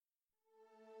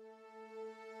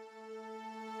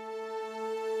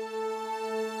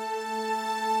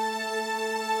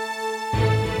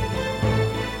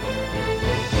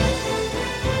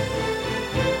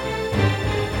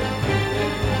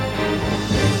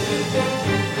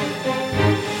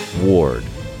Ward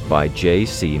by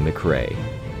J.C. McCrae.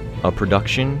 A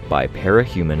production by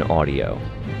Parahuman Audio.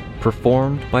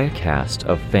 Performed by a cast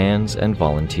of fans and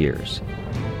volunteers.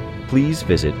 Please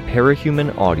visit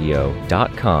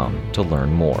parahumanaudio.com to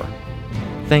learn more.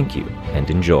 Thank you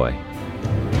and enjoy.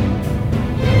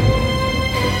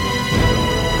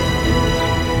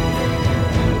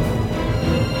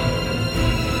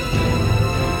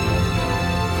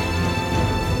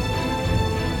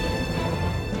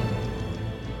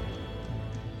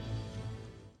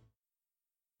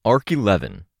 Arc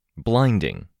 11,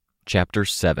 Blinding, Chapter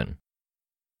 7.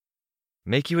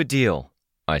 "Make you a deal,"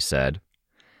 I said.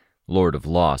 Lord of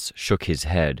Loss shook his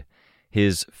head,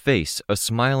 his face a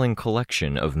smiling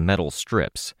collection of metal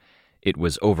strips. It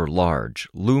was overlarge,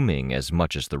 looming as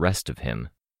much as the rest of him.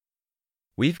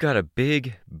 "We've got a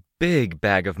big, big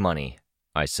bag of money,"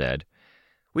 I said.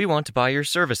 "We want to buy your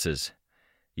services.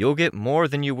 You'll get more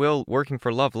than you will working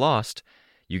for Love Lost.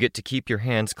 You get to keep your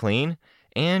hands clean,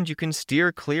 and you can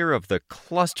steer clear of the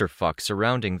clusterfuck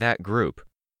surrounding that group."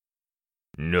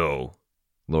 "No,"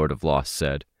 Lord of Loss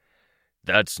said.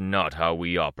 "That's not how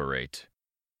we operate."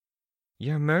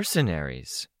 "You're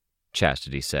mercenaries,"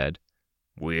 Chastity said.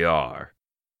 "We are."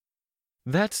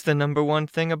 "That's the number one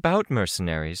thing about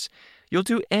mercenaries. You'll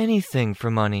do anything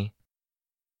for money."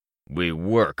 "We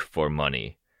work for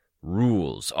money.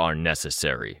 Rules are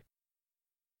necessary."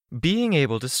 "Being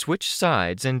able to switch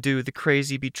sides and do the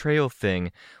crazy betrayal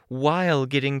thing while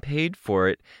getting paid for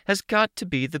it has got to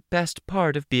be the best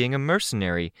part of being a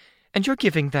mercenary, and you're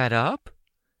giving that up?"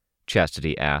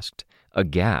 Chastity asked,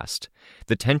 aghast,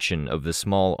 the tension of the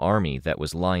small army that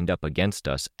was lined up against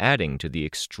us adding to the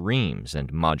extremes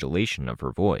and modulation of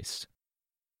her voice.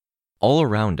 All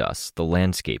around us, the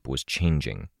landscape was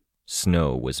changing.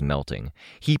 Snow was melting,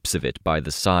 heaps of it by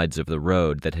the sides of the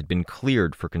road that had been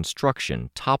cleared for construction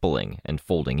toppling and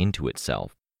folding into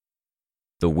itself.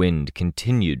 The wind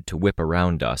continued to whip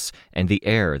around us, and the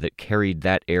air that carried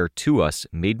that air to us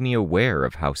made me aware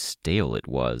of how stale it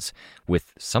was,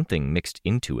 with something mixed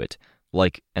into it,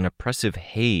 like an oppressive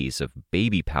haze of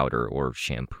baby powder or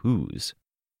shampoos.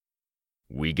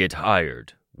 "We get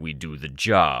hired, we do the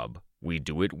job, we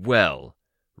do it well.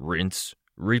 Rinse,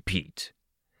 repeat."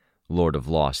 Lord of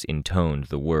Loss intoned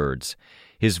the words,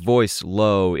 his voice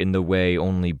low in the way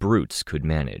only brutes could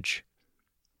manage.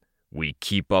 "We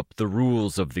keep up the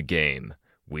rules of the game.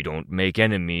 We don't make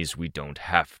enemies we don't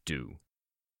have to."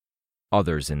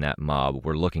 Others in that mob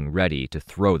were looking ready to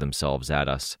throw themselves at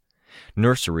us.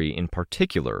 Nursery in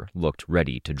particular looked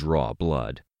ready to draw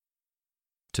blood.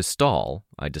 To stall,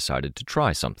 I decided to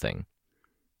try something.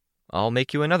 "I'll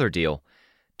make you another deal.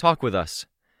 Talk with us.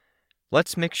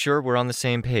 Let's make sure we're on the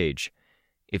same page.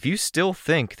 If you still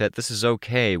think that this is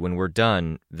okay when we're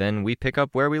done, then we pick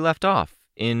up where we left off,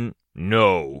 in—"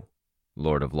 "No,"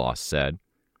 Lord of Loss said.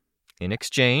 "In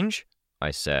exchange,"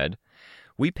 I said,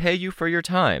 "we pay you for your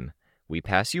time. We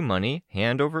pass you money,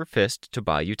 hand over fist, to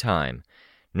buy you time.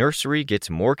 Nursery gets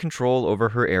more control over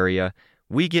her area.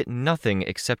 We get nothing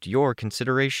except your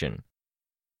consideration."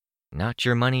 "Not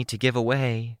your money to give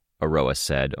away," Aroa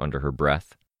said under her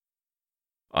breath.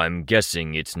 "I'm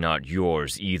guessing it's not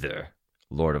yours either,"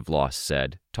 Lord of Loss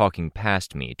said, talking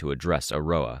past me to address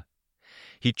Aroa.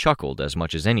 He chuckled as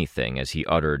much as anything as he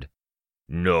uttered,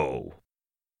 "No."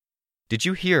 "Did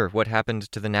you hear what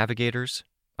happened to the navigators?"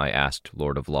 I asked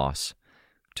Lord of Loss.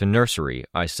 To Nursery,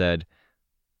 I said,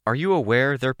 "Are you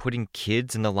aware they're putting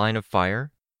kids in the line of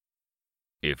fire?"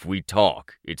 "If we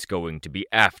talk, it's going to be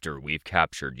after we've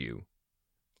captured you,"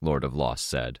 Lord of Loss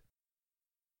said.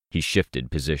 He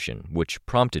shifted position, which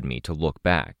prompted me to look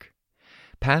back.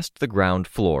 Past the ground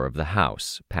floor of the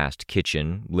house, past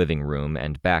kitchen, living room,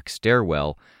 and back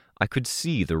stairwell, I could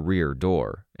see the rear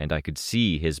door, and I could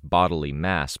see his bodily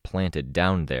mass planted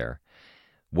down there.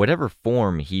 Whatever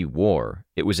form he wore,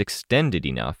 it was extended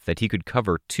enough that he could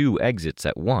cover 2 exits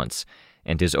at once,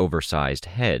 and his oversized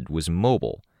head was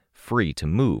mobile, free to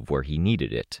move where he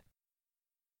needed it.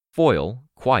 Foyle,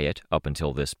 quiet up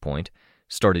until this point,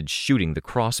 started shooting the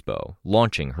crossbow,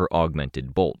 launching her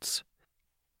augmented bolts.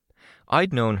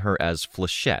 I'd known her as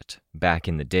Flechette back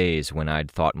in the days when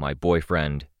I'd thought my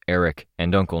boyfriend, Eric,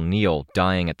 and Uncle Neil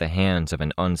dying at the hands of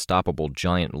an unstoppable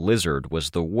giant lizard was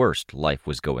the worst life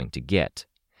was going to get.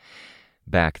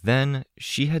 Back then,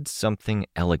 she had something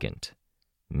elegant.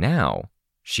 Now,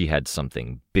 she had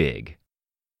something big.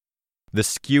 The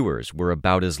skewers were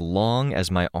about as long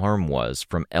as my arm was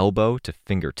from elbow to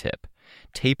fingertip,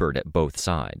 tapered at both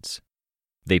sides.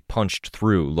 They punched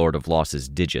through Lord of Loss's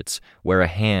digits, where a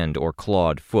hand or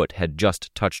clawed foot had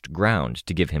just touched ground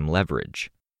to give him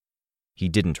leverage. He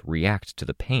didn't react to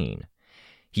the pain.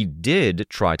 He did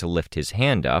try to lift his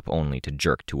hand up, only to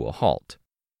jerk to a halt.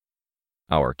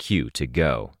 Our cue to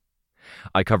go.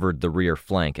 I covered the rear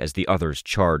flank as the others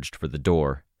charged for the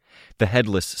door. The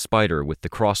headless spider with the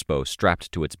crossbow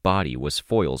strapped to its body was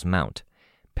Foyle's mount.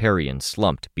 Parian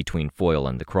slumped between Foyle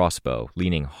and the crossbow,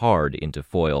 leaning hard into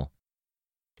Foyle.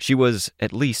 She was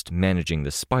at least managing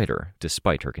the spider,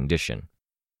 despite her condition.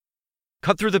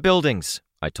 "Cut through the buildings,"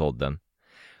 I told them.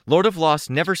 "Lord of Lost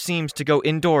never seems to go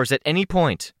indoors at any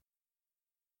point."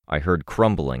 I heard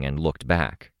crumbling and looked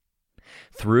back.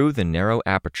 Through the narrow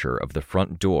aperture of the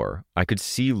front door, I could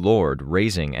see Lord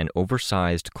raising an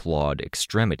oversized clawed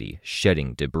extremity,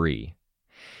 shedding debris.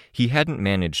 He hadn't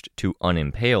managed to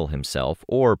unimpale himself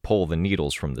or pull the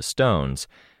needles from the stones,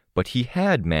 but he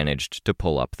had managed to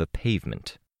pull up the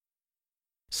pavement.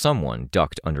 Someone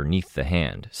ducked underneath the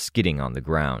hand, skidding on the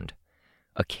ground.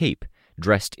 A cape,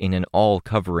 dressed in an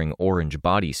all-covering orange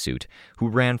bodysuit, who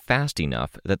ran fast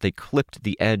enough that they clipped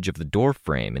the edge of the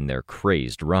doorframe in their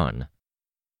crazed run.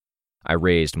 I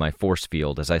raised my force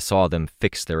field as I saw them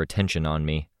fix their attention on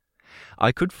me.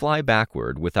 I could fly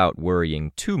backward without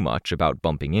worrying too much about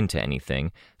bumping into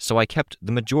anything, so I kept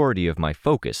the majority of my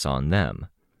focus on them.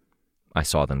 I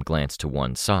saw them glance to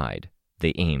one side.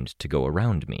 They aimed to go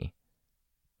around me.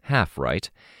 Half right,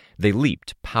 they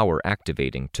leaped,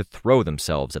 power-activating, to throw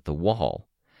themselves at the wall.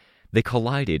 They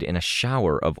collided in a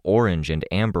shower of orange and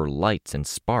amber lights and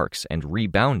sparks and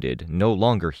rebounded, no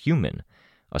longer human,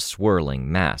 a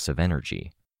swirling mass of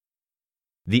energy.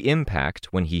 The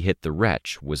impact when he hit the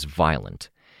wretch was violent,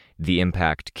 the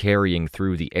impact carrying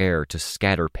through the air to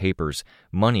scatter papers,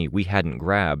 money we hadn't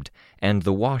grabbed, and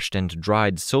the washed and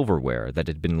dried silverware that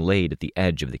had been laid at the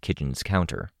edge of the kitchen's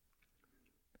counter.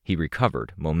 He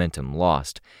recovered, momentum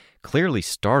lost, clearly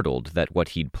startled that what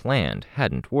he'd planned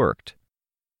hadn't worked.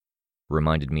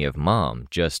 Reminded me of Mom,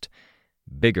 just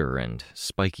bigger and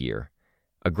spikier,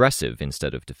 aggressive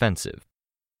instead of defensive.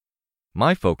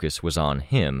 My focus was on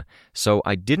him, so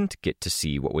I didn't get to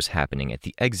see what was happening at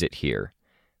the exit here.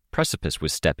 Precipice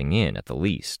was stepping in at the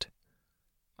least.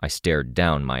 I stared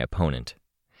down my opponent.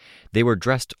 They were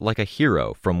dressed like a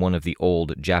hero from one of the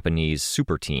old Japanese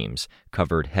super teams,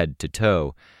 covered head to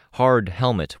toe, hard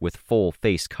helmet with full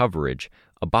face coverage,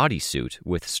 a bodysuit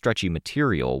with stretchy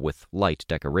material with light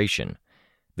decoration.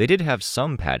 They did have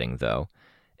some padding, though.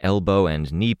 Elbow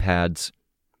and knee pads.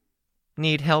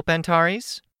 "Need help,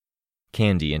 Antares?"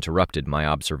 Candy interrupted my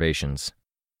observations.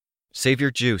 "Save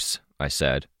your juice," I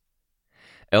said.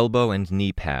 Elbow and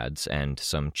knee pads and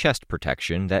some chest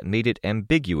protection that made it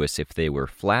ambiguous if they were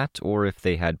flat or if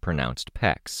they had pronounced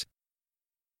pecs.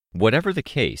 Whatever the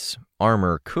case,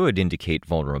 armor could indicate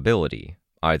vulnerability,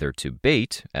 either to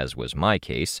bait, as was my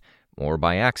case, or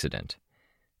by accident.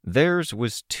 Theirs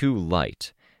was too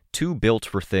light, too built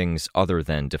for things other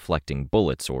than deflecting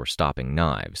bullets or stopping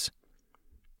knives.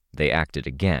 They acted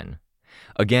again.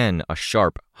 Again, a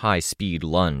sharp, high-speed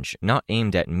lunge, not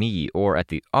aimed at me or at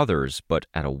the others, but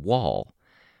at a wall.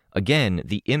 Again,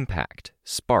 the impact,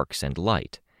 sparks and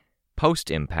light.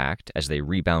 Post-impact, as they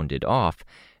rebounded off,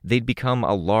 they'd become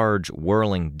a large,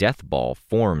 whirling death ball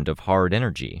formed of hard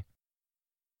energy.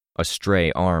 A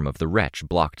stray arm of the wretch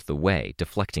blocked the way,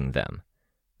 deflecting them.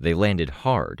 They landed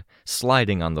hard,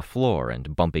 sliding on the floor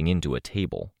and bumping into a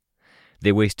table.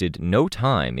 They wasted no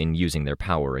time in using their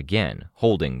power again,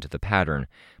 holding to the pattern,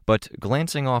 but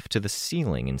glancing off to the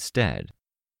ceiling instead.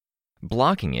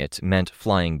 Blocking it meant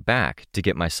flying back to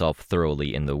get myself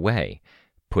thoroughly in the way,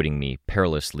 putting me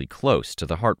perilously close to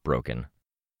the heartbroken.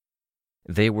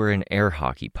 They were an air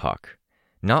hockey puck,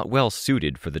 not well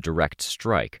suited for the direct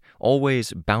strike,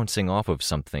 always bouncing off of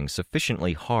something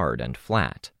sufficiently hard and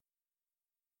flat.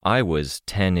 I was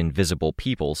 10 invisible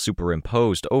people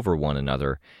superimposed over one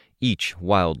another, each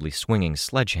wildly swinging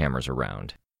sledgehammers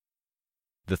around.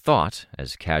 The thought,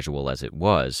 as casual as it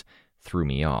was, threw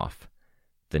me off.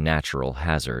 The natural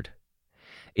hazard.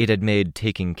 It had made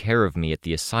taking care of me at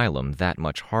the asylum that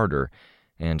much harder,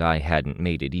 and I hadn't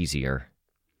made it easier.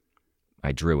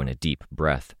 I drew in a deep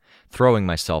breath, throwing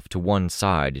myself to one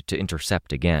side to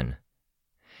intercept again.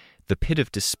 The pit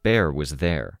of despair was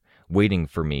there, waiting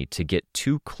for me to get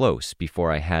too close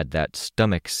before I had that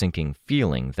stomach-sinking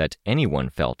feeling that anyone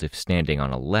felt if standing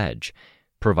on a ledge,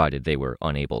 provided they were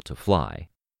unable to fly.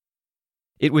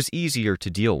 It was easier to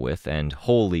deal with and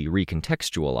wholly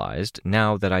recontextualized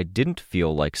now that I didn't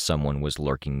feel like someone was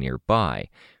lurking nearby,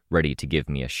 ready to give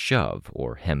me a shove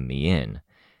or hem me in.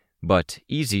 But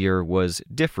easier was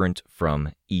different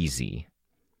from easy.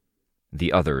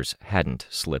 The others hadn't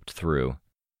slipped through.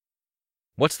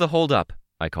 "What's the holdup?"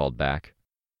 I called back.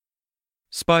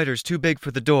 "Spider's too big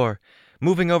for the door.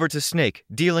 Moving over to Snake,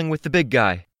 dealing with the big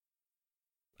guy."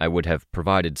 I would have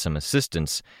provided some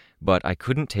assistance, but I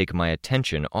couldn't take my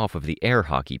attention off of the air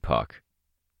hockey puck.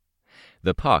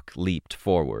 The puck leaped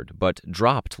forward, but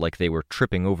dropped like they were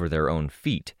tripping over their own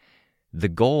feet. The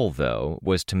goal, though,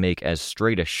 was to make as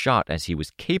straight a shot as he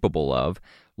was capable of,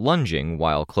 lunging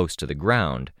while close to the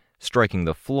ground, striking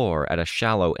the floor at a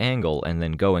shallow angle and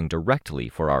then going directly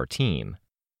for our team.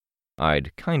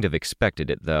 I'd kind of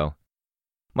expected it, though.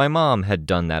 My mom had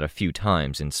done that a few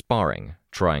times in sparring,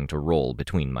 trying to roll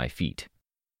between my feet.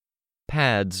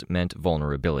 Pads meant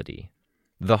vulnerability.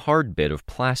 The hard bit of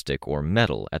plastic or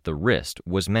metal at the wrist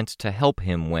was meant to help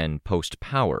him when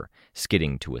post-power,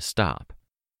 skidding to a stop.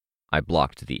 I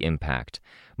blocked the impact,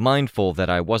 mindful that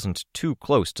I wasn't too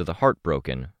close to the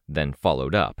heartbroken, then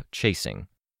followed up, chasing.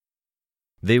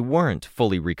 They weren't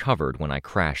fully recovered when I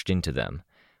crashed into them.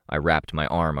 I wrapped my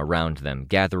arm around them,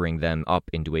 gathering them up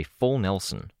into a full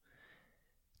Nelson.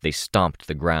 They stomped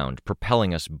the ground,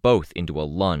 propelling us both into a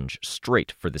lunge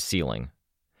straight for the ceiling.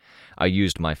 I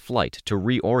used my flight to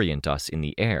reorient us in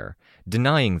the air,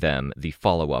 denying them the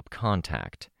follow-up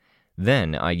contact.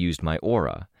 Then I used my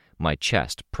aura, my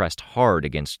chest pressed hard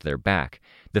against their back,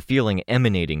 the feeling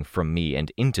emanating from me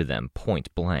and into them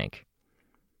point blank.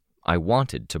 I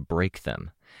wanted to break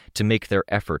them, to make their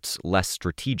efforts less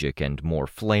strategic and more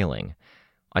flailing.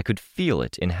 I could feel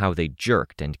it in how they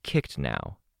jerked and kicked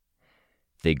now.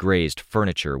 They grazed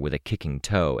furniture with a kicking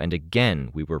toe, and again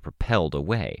we were propelled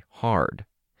away, hard.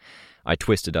 I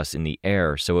twisted us in the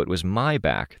air so it was my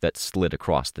back that slid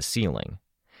across the ceiling.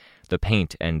 The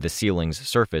paint and the ceiling's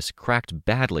surface cracked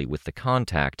badly with the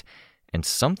contact, and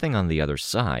something on the other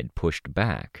side pushed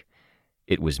back.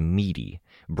 It was meaty,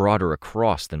 broader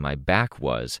across than my back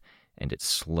was, and it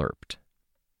slurped.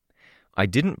 I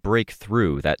didn't break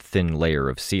through that thin layer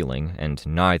of ceiling, and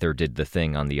neither did the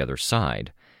thing on the other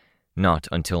side. Not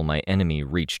until my enemy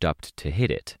reached up to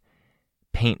hit it.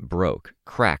 Paint broke,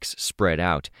 cracks spread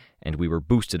out, and we were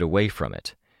boosted away from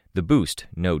it, the boost,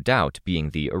 no doubt, being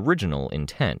the original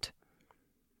intent.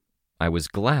 I was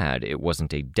glad it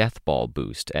wasn't a death ball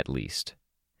boost, at least.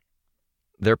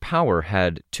 Their power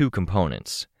had two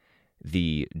components.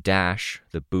 The dash,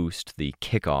 the boost, the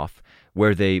kickoff,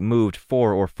 where they moved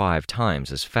 4 or 5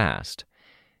 times as fast.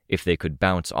 If they could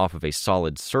bounce off of a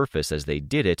solid surface as they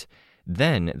did it,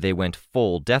 then they went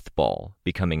full death ball,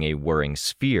 becoming a whirring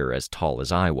sphere as tall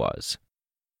as I was.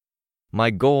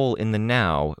 My goal in the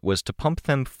now was to pump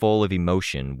them full of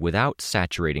emotion without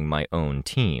saturating my own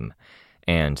team,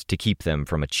 and to keep them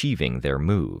from achieving their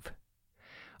move.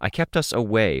 I kept us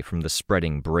away from the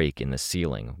spreading break in the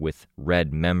ceiling, with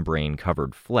red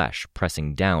membrane-covered flesh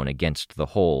pressing down against the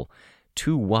hole,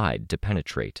 too wide to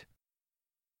penetrate.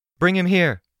 "Bring him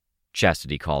here,"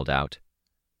 Chastity called out.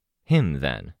 Him,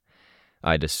 then.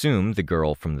 I'd assumed the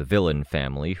girl from the villain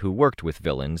family who worked with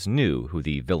villains knew who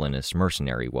the villainous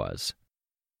mercenary was.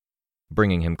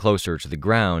 Bringing him closer to the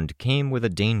ground came with a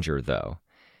danger, though.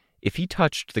 If he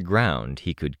touched the ground,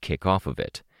 he could kick off of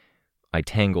it. I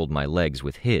tangled my legs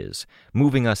with his,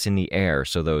 moving us in the air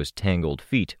so those tangled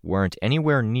feet weren't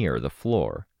anywhere near the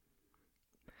floor.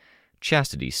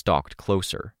 Chastity stalked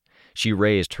closer. She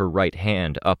raised her right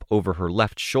hand up over her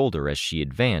left shoulder as she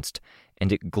advanced,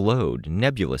 and it glowed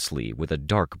nebulously with a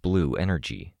dark blue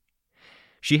energy.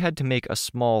 She had to make a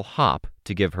small hop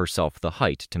to give herself the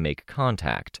height to make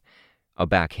contact, a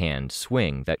backhand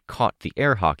swing that caught the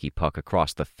air hockey puck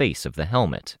across the face of the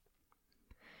helmet.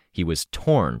 He was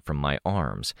torn from my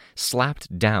arms,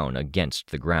 slapped down against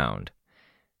the ground.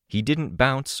 He didn't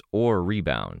bounce or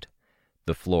rebound.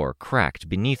 The floor cracked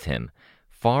beneath him,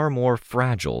 far more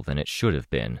fragile than it should have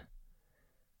been.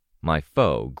 My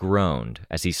foe groaned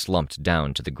as he slumped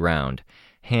down to the ground,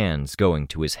 hands going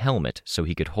to his helmet so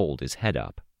he could hold his head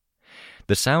up.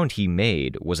 The sound he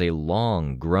made was a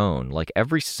long groan, like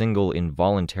every single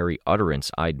involuntary utterance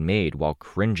I'd made while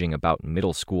cringing about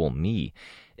middle school me,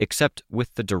 except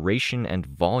with the duration and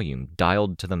volume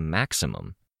dialed to the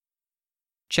maximum.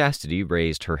 Chastity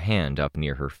raised her hand up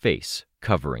near her face,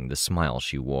 covering the smile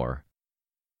she wore.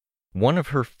 One of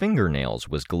her fingernails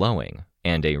was glowing,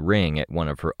 and a ring at one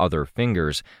of her other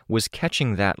fingers was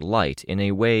catching that light in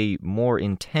a way more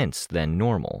intense than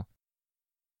normal.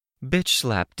 "Bitch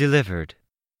slap delivered."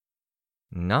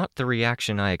 "Not the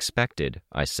reaction I expected,"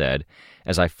 I said,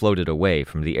 as I floated away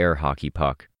from the air hockey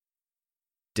puck.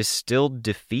 "Distilled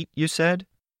defeat, you said?"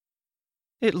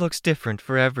 "It looks different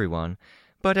for everyone,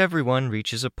 but everyone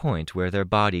reaches a point where their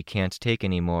body can't take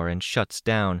any more and shuts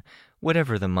down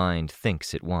whatever the mind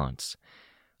thinks it wants.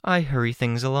 I hurry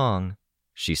things along,"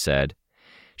 she said.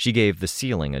 She gave the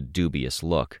ceiling a dubious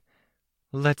look.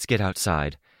 "Let's get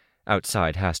outside.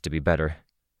 Outside has to be better."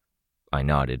 I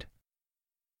nodded.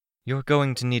 "You're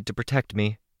going to need to protect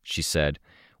me," she said,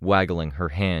 waggling her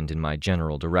hand in my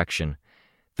general direction,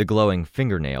 the glowing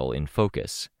fingernail in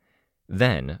focus.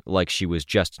 Then, like she was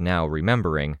just now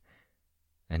remembering,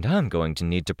 "And I'm going to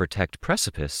need to protect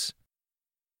Precipice."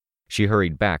 She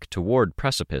hurried back toward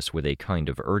Precipice with a kind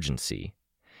of urgency.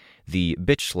 The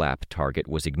bitch slap target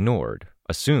was ignored,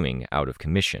 assuming out of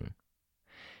commission.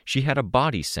 She had a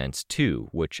body sense, too,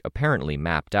 which apparently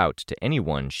mapped out to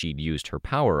anyone she'd used her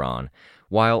power on,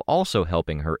 while also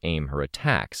helping her aim her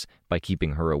attacks by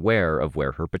keeping her aware of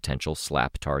where her potential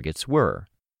slap targets were.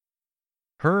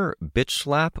 Her bitch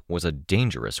slap was a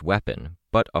dangerous weapon,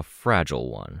 but a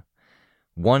fragile one.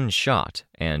 One shot,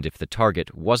 and if the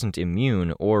target wasn't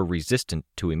immune or resistant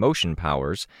to emotion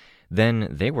powers, then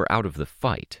they were out of the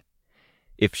fight.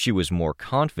 If she was more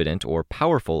confident or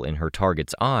powerful in her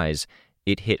target's eyes,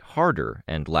 it hit harder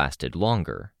and lasted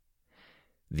longer.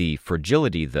 The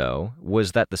fragility, though,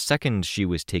 was that the second she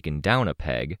was taken down a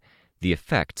peg, the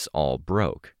effects all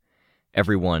broke.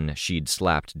 Everyone she'd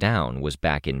slapped down was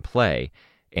back in play,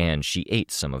 and she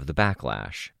ate some of the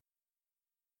backlash.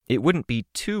 It wouldn't be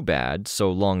too bad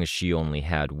so long as she only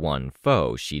had one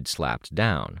foe she'd slapped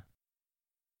down.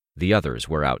 The others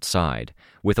were outside,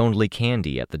 with only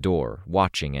Candy at the door,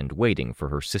 watching and waiting for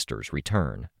her sister's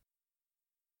return.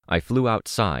 I flew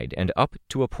outside and up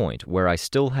to a point where I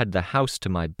still had the house to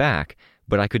my back,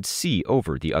 but I could see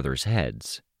over the others'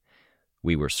 heads.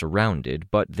 We were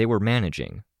surrounded, but they were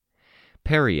managing.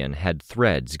 Parian had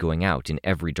threads going out in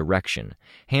every direction,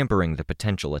 hampering the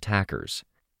potential attackers.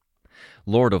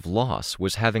 Lord of Loss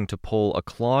was having to pull a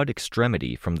clawed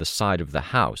extremity from the side of the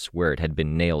house where it had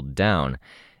been nailed down,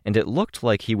 and it looked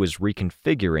like he was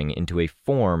reconfiguring into a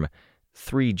form.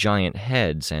 3 giant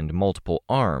heads and multiple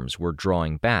arms were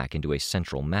drawing back into a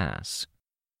central mass.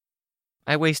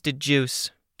 "I wasted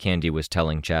juice," Candy was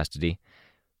telling Chastity.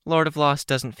 "Lord of Loss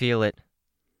doesn't feel it."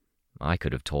 I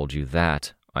could have told you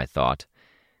that, I thought.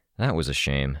 That was a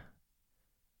shame.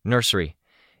 "Nursery.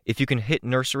 If you can hit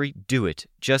nursery, do it.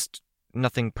 Just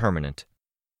nothing permanent."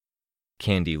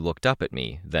 Candy looked up at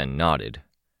me, then nodded.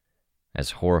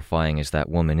 As horrifying as that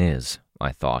woman is,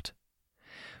 I thought.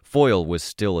 Foyle was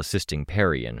still assisting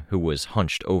Parian, who was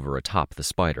hunched over atop the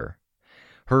spider.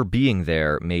 Her being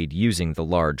there made using the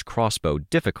large crossbow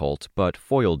difficult, but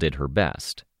Foyle did her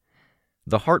best.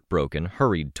 The Heartbroken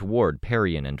hurried toward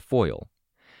Parian and Foyle.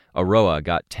 Aroa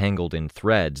got tangled in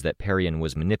threads that Parian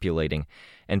was manipulating,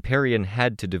 and Parian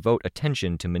had to devote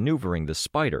attention to maneuvering the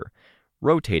spider,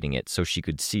 rotating it so she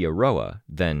could see Aroa,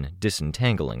 then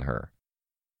disentangling her.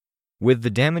 With the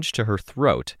damage to her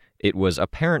throat, it was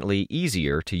apparently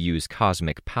easier to use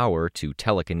cosmic power to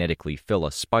telekinetically fill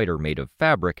a spider made of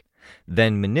fabric,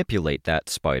 then manipulate that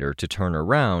spider to turn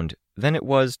around, than it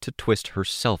was to twist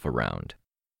herself around.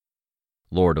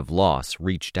 Lord of Loss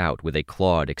reached out with a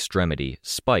clawed extremity,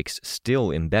 spikes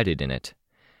still embedded in it.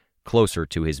 Closer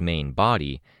to his main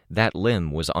body, that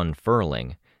limb was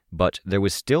unfurling, but there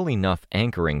was still enough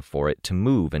anchoring for it to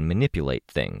move and manipulate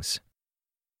things.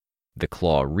 The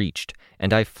claw reached,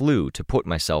 and I flew to put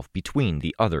myself between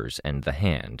the others and the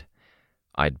hand.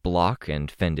 I'd block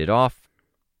and fend it off.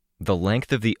 The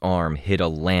length of the arm hid a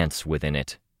lance within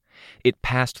it. It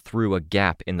passed through a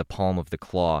gap in the palm of the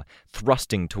claw,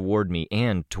 thrusting toward me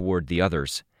and toward the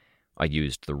others. I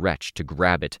used the wretch to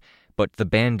grab it, but the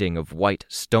banding of white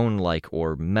stone-like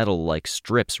or metal-like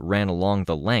strips ran along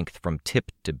the length from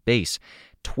tip to base,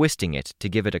 twisting it to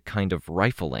give it a kind of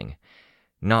rifling.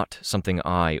 Not something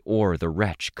I or the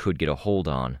wretch could get a hold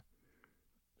on.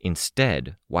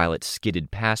 Instead, while it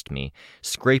skidded past me,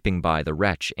 scraping by the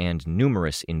wretch and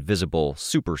numerous invisible,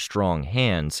 super-strong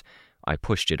hands, I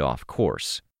pushed it off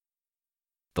course.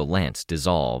 The lance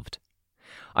dissolved.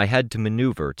 I had to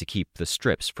maneuver to keep the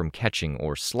strips from catching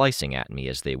or slicing at me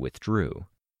as they withdrew.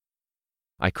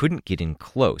 I couldn't get in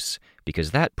close,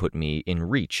 because that put me in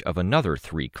reach of another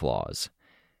 3 claws.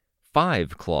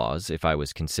 5 claws if I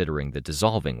was considering the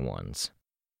dissolving ones.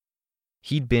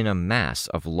 He'd been a mass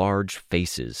of large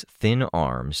faces, thin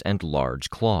arms, and large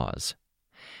claws.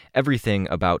 Everything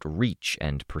about reach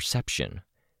and perception.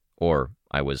 Or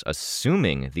I was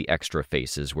assuming the extra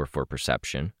faces were for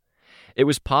perception. It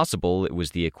was possible it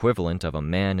was the equivalent of a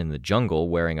man in the jungle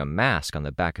wearing a mask on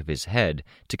the back of his head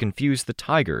to confuse the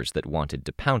tigers that wanted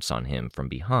to pounce on him from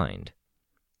behind.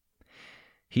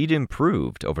 He'd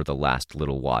improved over the last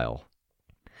little while.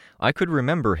 I could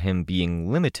remember him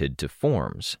being limited to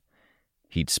forms.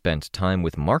 He'd spent time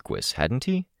with Marquis, hadn't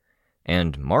he?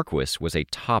 And Marquis was a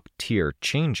top-tier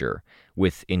changer,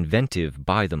 with inventive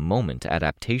by-the-moment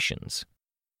adaptations.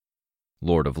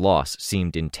 Lord of Loss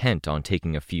seemed intent on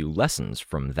taking a few lessons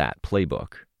from that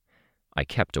playbook. I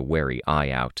kept a wary eye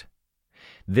out.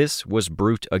 This was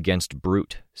brute against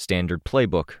brute, standard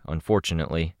playbook,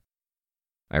 unfortunately.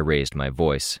 I raised my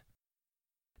voice.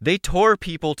 They tore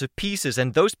people to pieces,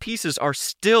 and those pieces are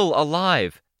still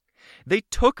alive. They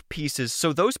took pieces,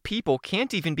 so those people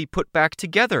can't even be put back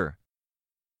together.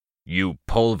 You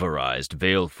pulverized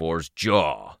Valefor's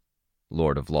jaw,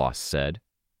 Lord of Loss said.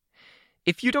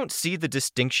 If you don't see the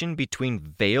distinction between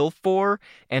Valefor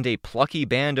and a plucky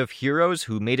band of heroes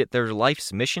who made it their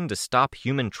life's mission to stop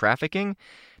human trafficking,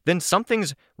 then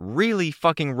something's really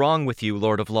fucking wrong with you,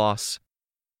 Lord of Loss.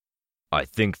 I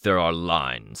think there are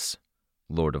lines,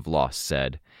 Lord of Loss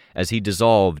said, as he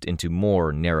dissolved into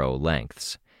more narrow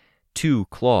lengths. 2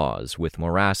 claws with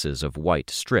morasses of white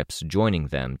strips joining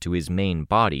them to his main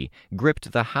body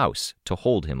gripped the house to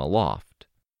hold him aloft.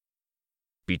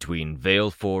 Between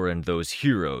Valefor and those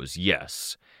heroes,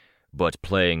 yes. But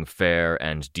playing fair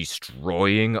and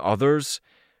destroying others?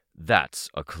 That's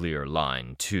a clear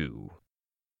line, too.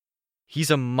 He's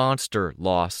a monster,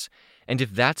 Loss. And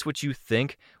if that's what you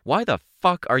think, why the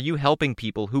fuck are you helping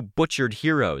people who butchered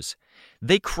heroes?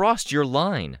 They crossed your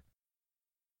line.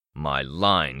 My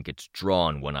line gets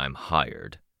drawn when I'm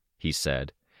hired, he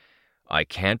said. I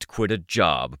can't quit a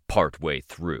job partway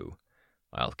through.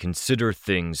 I'll consider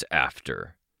things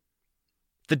after.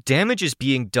 The damage is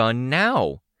being done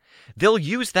now. They'll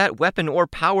use that weapon or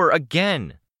power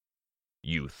again.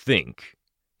 You think,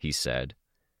 he said.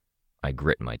 I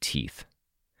grit my teeth.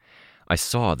 I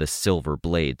saw the silver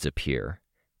blades appear,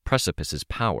 Precipice's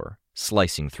power,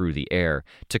 slicing through the air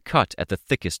to cut at the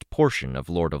thickest portion of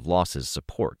Lord of Loss's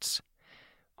supports.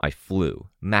 I flew,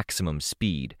 maximum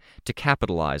speed, to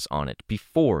capitalize on it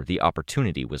before the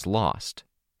opportunity was lost.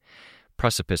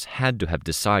 Precipice had to have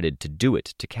decided to do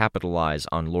it to capitalize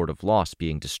on Lord of Loss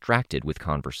being distracted with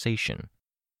conversation.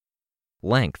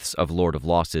 Lengths of Lord of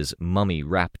Loss's mummy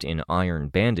wrapped in iron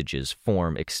bandages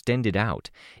form extended out,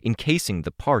 encasing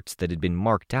the parts that had been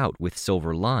marked out with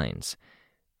silver lines.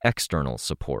 External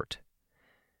support.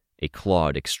 A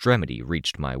clawed extremity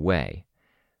reached my way.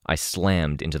 I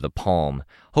slammed into the palm,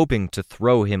 hoping to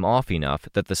throw him off enough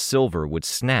that the silver would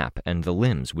snap and the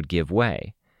limbs would give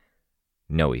way.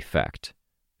 No effect.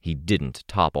 He didn't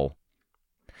topple.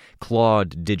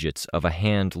 Clawed digits of a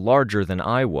hand larger than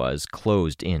I was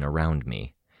closed in around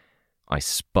me. I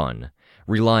spun,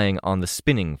 relying on the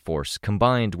spinning force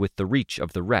combined with the reach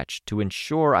of the wretch to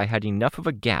ensure I had enough of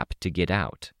a gap to get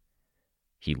out.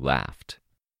 He laughed.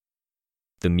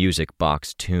 The music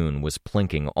box tune was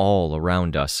plinking all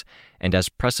around us, and as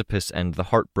Precipice and the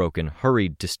Heartbroken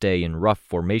hurried to stay in rough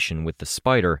formation with the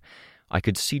spider, I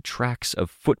could see tracks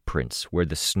of footprints where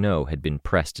the snow had been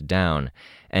pressed down,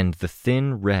 and the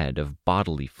thin red of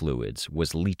bodily fluids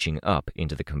was leaching up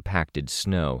into the compacted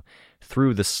snow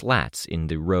through the slats in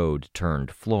the road-turned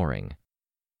flooring.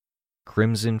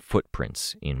 Crimson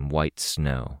footprints in white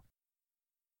snow.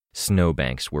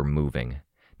 Snowbanks were moving,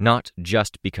 not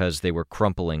just because they were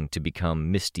crumpling to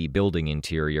become misty building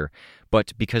interior,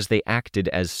 but because they acted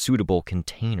as suitable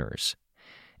containers.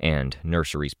 And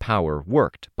Nursery's power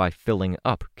worked by filling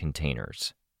up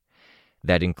containers.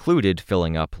 That included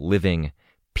filling up living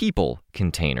people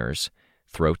containers,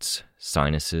 throats,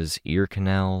 sinuses, ear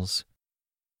canals.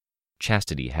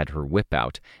 Chastity had her whip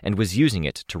out and was using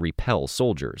it to repel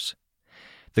soldiers.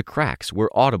 The cracks were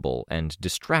audible and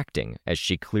distracting as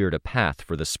she cleared a path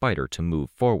for the spider to move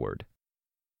forward.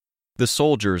 The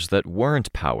soldiers that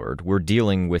weren't powered were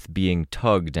dealing with being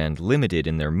tugged and limited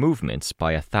in their movements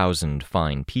by 1,000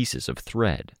 fine pieces of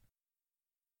thread.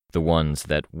 The ones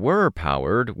that were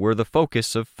powered were the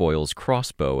focus of Foyle's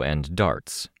crossbow and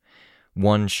darts.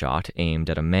 One shot aimed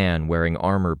at a man wearing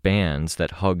armor bands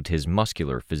that hugged his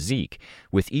muscular physique,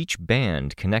 with each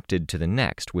band connected to the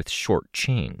next with short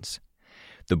chains.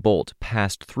 The bolt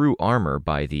passed through armor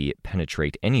by the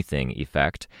penetrate anything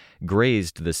effect,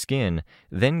 grazed the skin,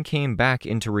 then came back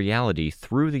into reality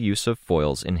through the use of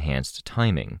Foyle's enhanced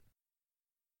timing.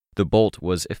 The bolt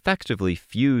was effectively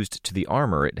fused to the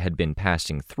armor it had been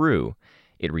passing through,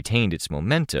 it retained its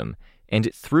momentum, and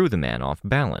it threw the man off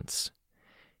balance.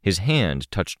 His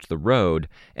hand touched the road,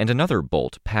 and another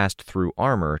bolt passed through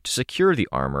armor to secure the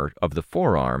armor of the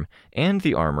forearm and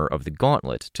the armor of the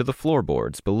gauntlet to the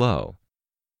floorboards below.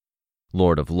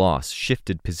 Lord of Loss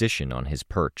shifted position on his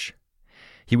perch.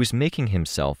 He was making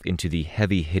himself into the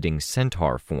heavy-hitting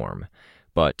centaur form,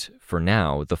 but for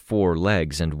now the 4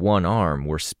 legs and 1 arm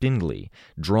were spindly,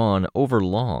 drawn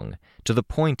overlong, to the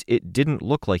point it didn't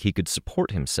look like he could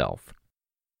support himself.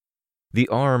 The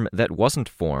arm that wasn't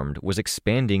formed was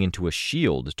expanding into a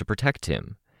shield to protect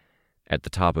him. At the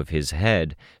top of his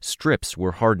head, strips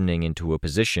were hardening into a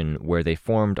position where they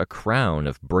formed a crown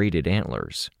of braided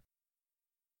antlers.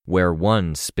 Where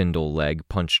one spindle leg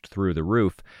punched through the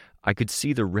roof, I could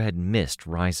see the red mist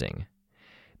rising.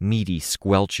 Meaty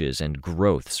squelches and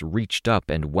growths reached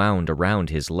up and wound around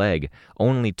his leg,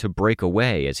 only to break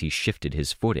away as he shifted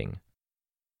his footing.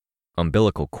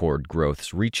 Umbilical cord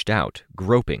growths reached out,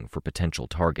 groping for potential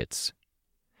targets.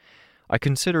 I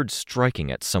considered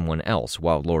striking at someone else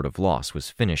while Lord of Loss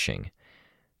was finishing.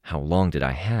 How long did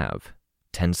I have?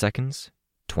 10 seconds?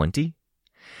 20?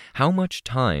 How much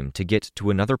time to get to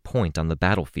another point on the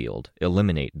battlefield,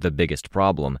 eliminate the biggest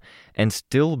problem, and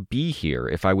still be here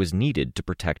if I was needed to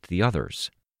protect the others?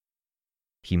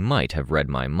 He might have read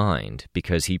my mind,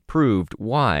 because he proved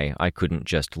why I couldn't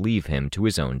just leave him to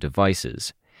his own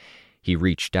devices. He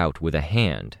reached out with a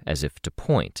hand, as if to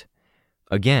point.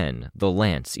 Again, the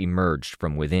lance emerged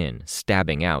from within,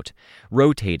 stabbing out,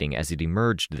 rotating as it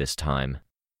emerged this time.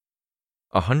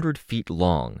 100 feet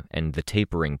long, and the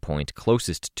tapering point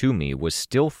closest to me was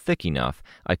still thick enough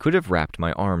I could have wrapped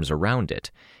my arms around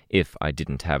it, if I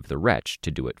didn't have the wretch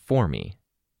to do it for me.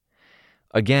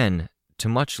 Again, to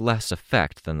much less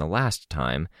effect than the last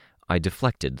time, I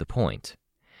deflected the point.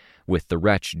 With the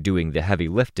wretch doing the heavy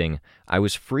lifting, I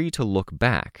was free to look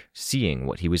back, seeing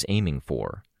what he was aiming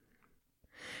for.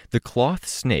 The cloth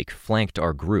snake flanked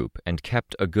our group and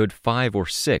kept a good 5 or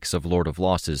 6 of Lord of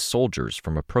Loss's soldiers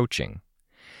from approaching.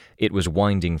 It was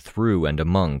winding through and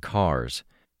among cars.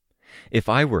 If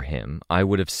I were him, I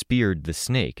would have speared the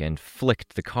snake and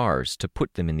flicked the cars to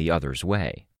put them in the other's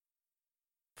way.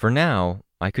 For now,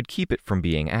 I could keep it from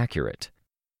being accurate.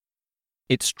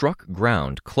 It struck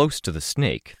ground close to the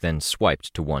snake, then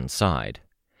swiped to one side.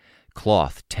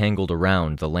 Cloth tangled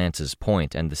around the lance's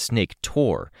point, and the snake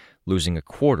tore, losing a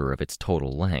quarter of its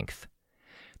total length.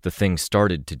 The thing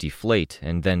started to deflate,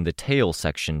 and then the tail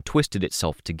section twisted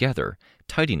itself together,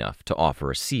 tight enough to offer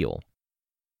a seal.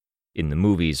 In the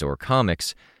movies or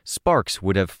comics, sparks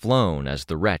would have flown as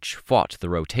the wretch fought the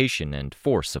rotation and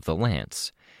force of the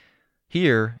lance.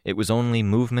 Here, it was only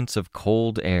movements of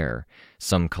cold air,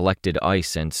 some collected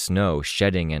ice and snow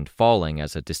shedding and falling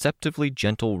as a deceptively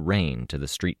gentle rain to the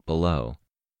street below.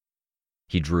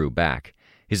 He drew back,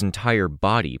 his entire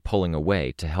body pulling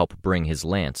away to help bring his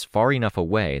lance far enough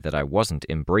away that I wasn't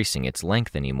embracing its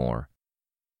length anymore.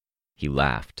 He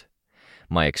laughed.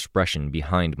 My expression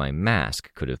behind my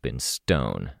mask could have been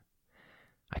stone.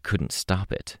 I couldn't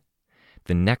stop it.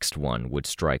 The next one would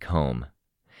strike home.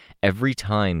 Every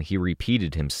time he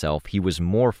repeated himself, he was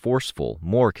more forceful,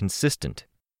 more consistent.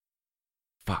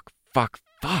 Fuck.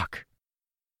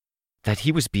 That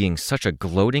he was being such a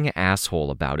gloating asshole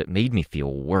about it made me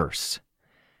feel worse.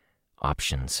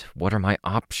 Options. What are my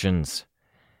options?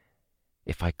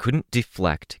 If I couldn't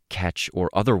deflect, catch, or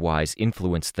otherwise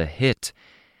influence the hit,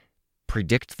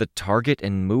 predict the target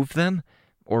and move them,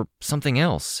 or something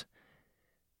else.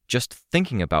 Just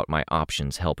thinking about my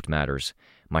options helped matters,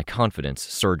 my confidence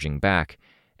surging back,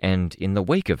 and in the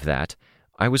wake of that,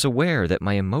 I was aware that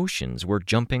my emotions were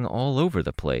jumping all over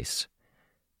the place.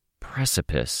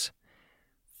 Precipice.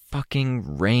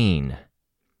 Fucking rain.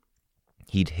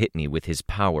 He'd hit me with his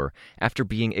power after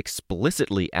being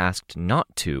explicitly asked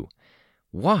not to.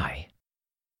 Why?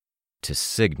 To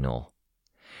signal.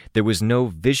 There was no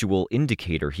visual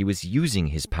indicator he was using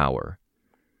his power.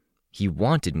 He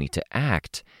wanted me to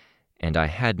act, and I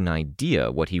had an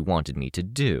idea what he wanted me to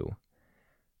do.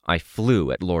 I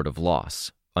flew at Lord of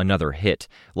Loss, another hit,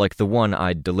 like the one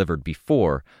I'd delivered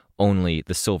before, only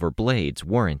the silver blades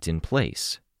weren't in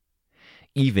place.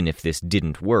 Even if this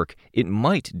didn't work, it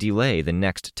might delay the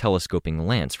next telescoping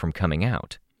lance from coming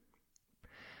out.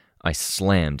 I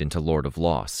slammed into Lord of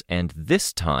Loss, and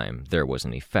this time there was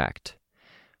an effect.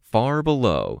 Far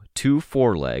below, 2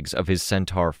 forelegs of his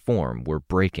centaur form were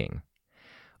breaking.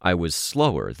 I was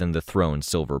slower than the thrown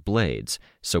silver blades,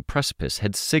 so Precipice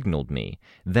had signaled me,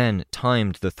 then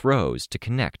timed the throws to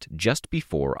connect just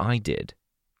before I did.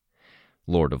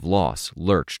 Lord of Loss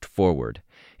lurched forward,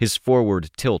 his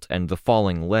forward tilt and the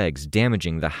falling legs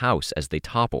damaging the house as they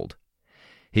toppled.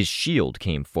 His shield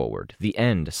came forward, the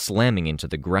end slamming into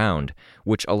the ground,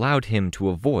 which allowed him to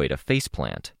avoid a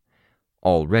faceplant.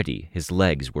 Already his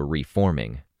legs were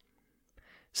reforming.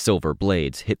 Silver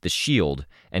blades hit the shield,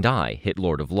 and I hit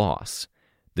Lord of Loss.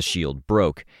 The shield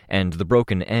broke, and the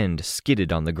broken end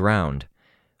skidded on the ground.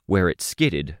 Where it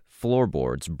skidded,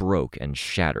 floorboards broke and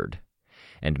shattered,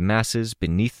 and masses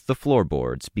beneath the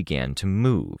floorboards began to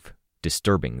move,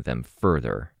 disturbing them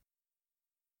further.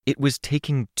 It was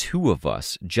taking 2 of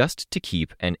us just to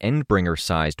keep an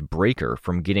Endbringer-sized breaker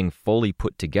from getting fully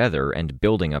put together and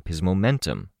building up his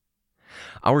momentum.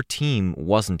 Our team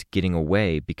wasn't getting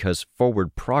away because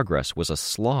forward progress was a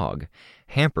slog,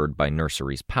 hampered by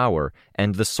Nursery's power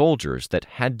and the soldiers that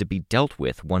had to be dealt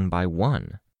with one by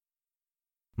one.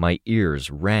 My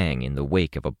ears rang in the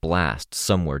wake of a blast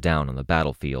somewhere down on the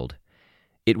battlefield.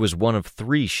 It was one of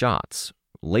 3 shots,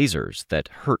 lasers that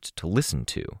hurt to listen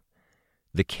to.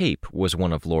 The Cape was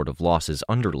one of Lord of Loss's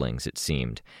underlings, it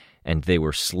seemed, and they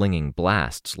were slinging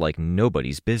blasts like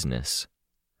nobody's business.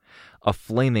 A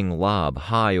flaming lob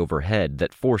high overhead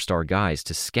that forced our guys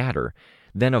to scatter,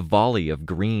 then a volley of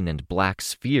green and black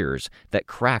spheres that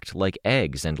cracked like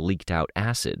eggs and leaked out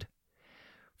acid.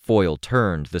 Foyle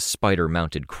turned the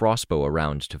spider-mounted crossbow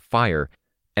around to fire,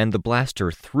 and the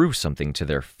blaster threw something to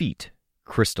their feet.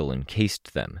 Crystal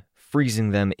encased them,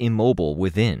 freezing them immobile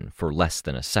within for less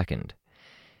than a second.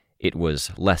 It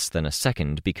was less than a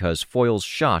second because Foyle's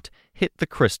shot hit the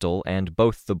crystal and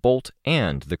both the bolt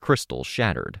and the crystal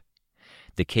shattered.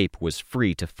 The Cape was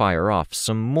free to fire off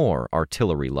some more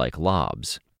artillery-like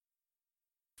lobs.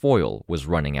 Foyle was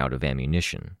running out of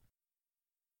ammunition.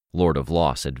 Lord of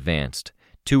Loss advanced,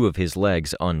 2 of his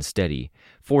legs unsteady,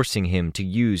 forcing him to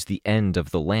use the end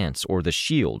of the lance or the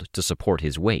shield to support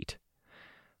his weight.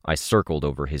 I circled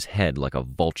over his head like a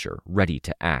vulture, ready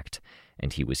to act,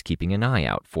 and he was keeping an eye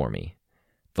out for me.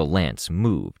 The lance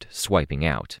moved, swiping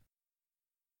out.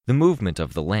 The movement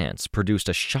of the lance produced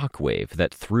a shockwave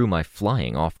that threw my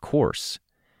flying off course.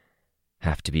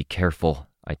 Have to be careful,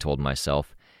 I told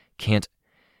myself. Can't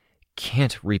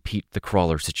repeat the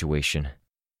crawler situation.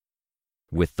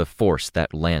 With the force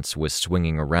that lance was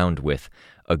swinging around with,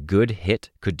 a good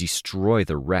hit could destroy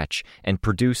the wretch and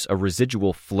produce a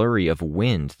residual flurry of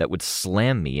wind that would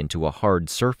slam me into a hard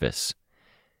surface.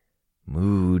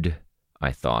 Mood,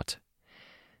 I thought.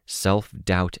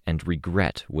 Self-doubt and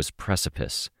regret was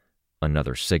precipice,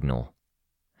 another signal.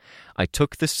 I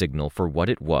took the signal for what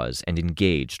it was and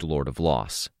engaged Lord of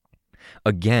Loss.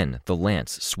 Again the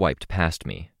lance swiped past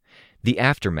me. The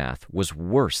aftermath was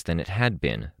worse than it had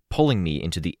been, pulling me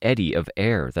into the eddy of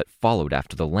air that followed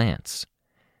after the lance.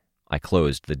 I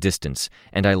closed the distance,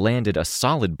 and I landed a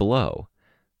solid blow.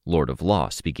 Lord of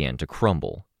Loss began to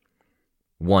crumble.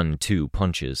 1-2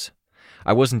 punches.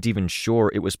 I wasn't even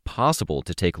sure it was possible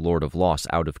to take Lord of Loss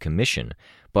out of commission,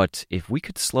 but if we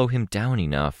could slow him down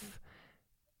enough...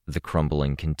 The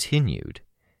crumbling continued.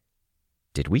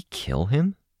 Did we kill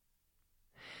him?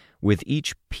 With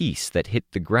each piece that hit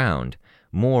the ground,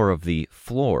 more of the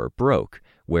floor broke,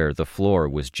 where the floor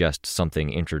was just something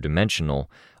interdimensional,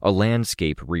 a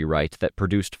landscape rewrite that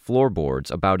produced floorboards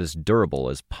about as durable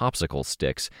as popsicle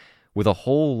sticks, with a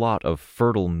whole lot of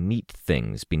fertile meat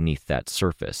things beneath that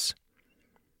surface.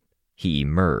 He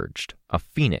emerged, a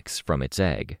phoenix from its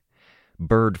egg.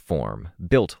 Bird form,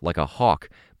 built like a hawk,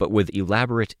 but with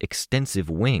elaborate, extensive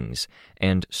wings,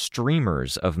 and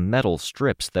streamers of metal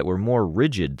strips that were more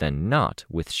rigid than not,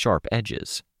 with sharp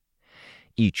edges.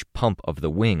 Each pump of the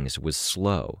wings was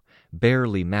slow,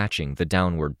 barely matching the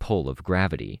downward pull of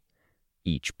gravity.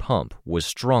 Each pump was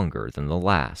stronger than the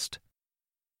last.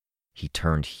 He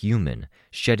turned human,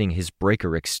 shedding his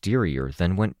breaker exterior,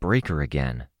 then went breaker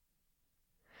again.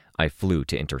 I flew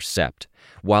to intercept,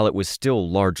 while it was still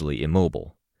largely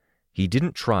immobile. He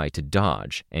didn't try to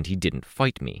dodge, and he didn't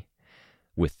fight me.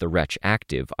 With the wretch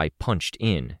active, I punched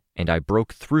in, and I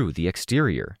broke through the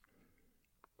exterior.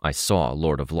 I saw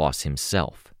Lord of Loss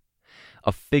himself.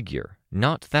 A figure,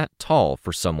 not that tall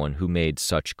for someone who made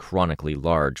such chronically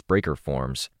large breaker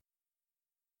forms.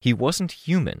 He wasn't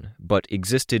human, but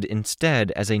existed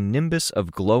instead as a nimbus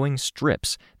of glowing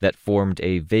strips that formed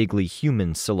a vaguely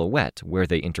human silhouette where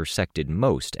they intersected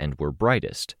most and were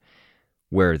brightest.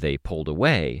 Where they pulled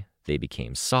away, they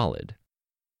became solid.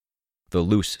 The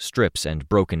loose strips and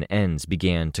broken ends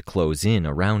began to close in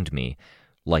around me,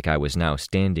 like I was now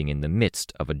standing in the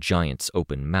midst of a giant's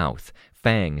open mouth,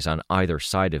 fangs on either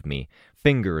side of me,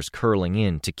 fingers curling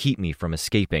in to keep me from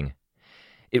escaping.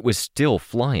 It was still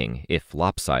flying, if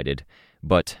lopsided,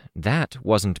 but that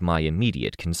wasn't my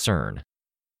immediate concern.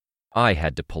 I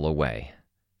had to pull away.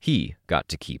 He got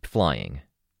to keep flying.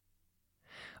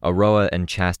 Aroa and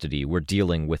Chastity were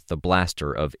dealing with the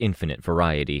blaster of infinite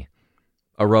variety.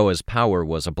 Aroa's power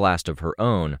was a blast of her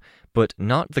own, but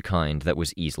not the kind that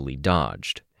was easily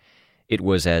dodged. It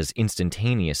was as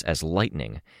instantaneous as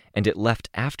lightning, and it left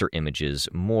after-images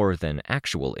more than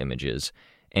actual images,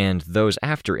 and those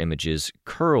after-images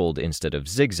curled instead of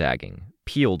zigzagging,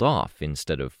 peeled off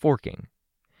instead of forking.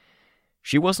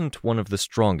 She wasn't one of the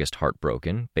strongest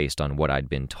heartbroken, based on what I'd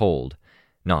been told.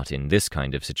 Not in this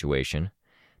kind of situation.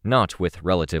 Not with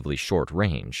relatively short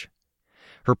range.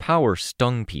 Her power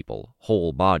stung people,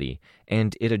 whole body,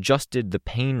 and it adjusted the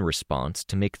pain response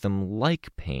to make them like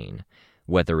pain,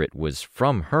 whether it was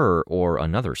from her or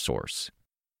another source.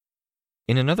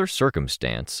 In another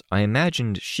circumstance, I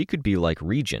imagined she could be like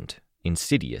Regent,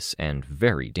 insidious and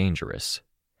very dangerous.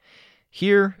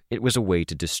 Here, it was a way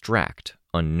to distract,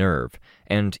 unnerve,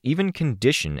 and even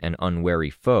condition an unwary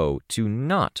foe to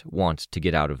not want to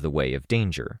get out of the way of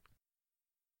danger.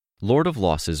 Lord of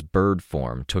Loss's bird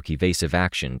form took evasive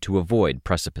action to avoid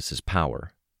Precipice's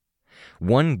power.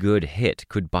 One good hit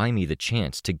could buy me the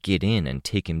chance to get in and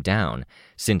take him down,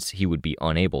 since he would be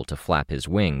unable to flap his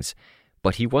wings,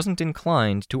 but he wasn't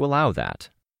inclined to allow that.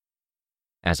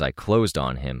 As I closed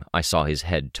on him, I saw his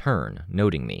head turn,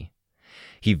 noting me.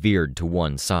 He veered to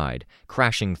one side,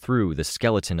 crashing through the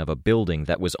skeleton of a building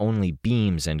that was only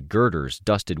beams and girders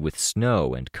dusted with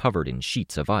snow and covered in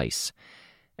sheets of ice.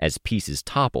 As pieces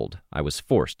toppled, I was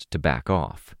forced to back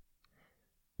off.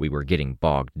 We were getting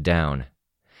bogged down.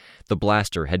 The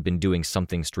blaster had been doing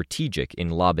something strategic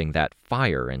in lobbing that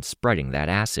fire and spreading that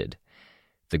acid.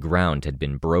 The ground had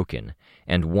been broken,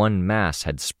 and one mass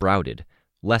had sprouted,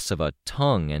 less of a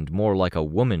tongue and more like a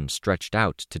woman stretched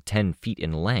out to 10 feet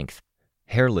in length,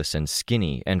 hairless and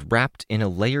skinny and wrapped in a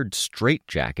layered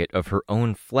straitjacket of her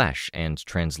own flesh and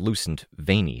translucent,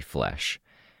 veiny flesh.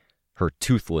 Her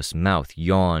toothless mouth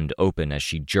yawned open as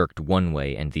she jerked one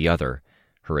way and the other,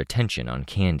 her attention on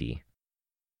Candy.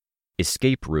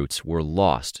 Escape routes were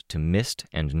lost to Mist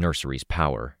and Nursery's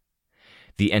power.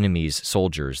 The enemy's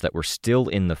soldiers that were still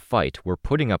in the fight were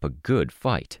putting up a good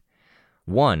fight.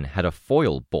 One had a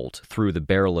foil bolt through the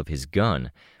barrel of his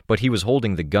gun, but he was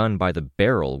holding the gun by the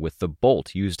barrel with the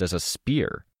bolt used as a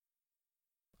spear.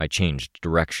 I changed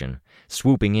direction,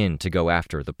 swooping in to go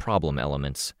after the problem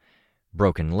elements.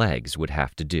 Broken legs would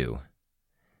have to do.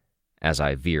 As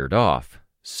I veered off,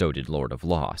 so did Lord of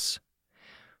Loss.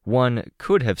 One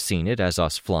could have seen it as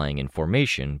us flying in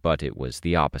formation, but it was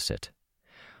the opposite.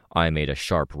 I made a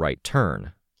sharp right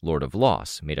turn. Lord of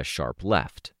Loss made a sharp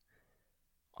left.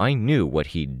 I knew what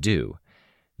he'd do.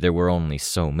 There were only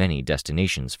so many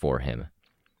destinations for him.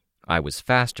 I was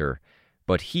faster,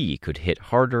 but he could hit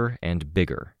harder and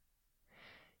bigger.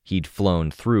 He'd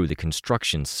flown through the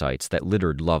construction sites that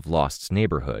littered Love Lost's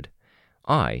neighborhood.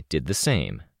 I did the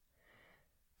same.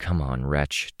 Come on,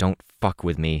 wretch, don't fuck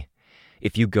with me.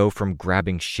 If you go from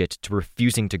grabbing shit to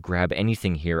refusing to grab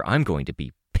anything here, I'm going to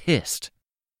be pissed.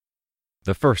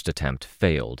 The first attempt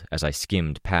failed as I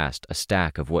skimmed past a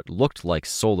stack of what looked like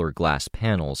solar glass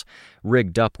panels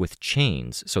rigged up with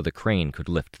chains so the crane could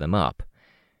lift them up.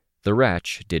 The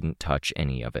wretch didn't touch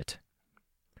any of it.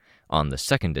 On the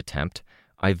second attempt,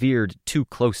 I veered too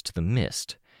close to the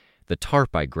mist. The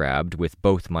tarp I grabbed with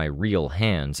both my real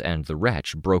hands and the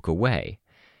wretch broke away.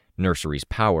 Nursery's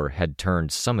power had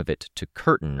turned some of it to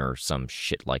curtain or some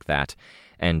shit like that,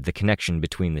 and the connection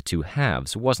between the two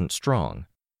halves wasn't strong.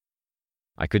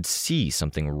 I could see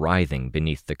something writhing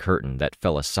beneath the curtain that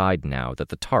fell aside now that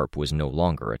the tarp was no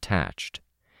longer attached.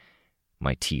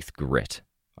 My teeth grit.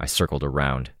 I circled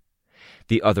around.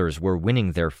 The others were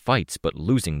winning their fights but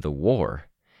losing the war.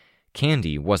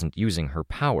 Candy wasn't using her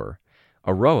power.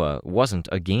 Aroa wasn't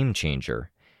a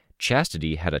game-changer.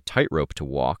 Chastity had a tightrope to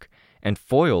walk, and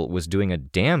Foil was doing a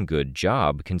damn good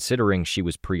job considering she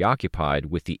was preoccupied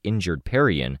with the injured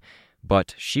Parian,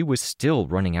 but she was still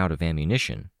running out of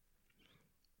ammunition.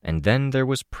 And then there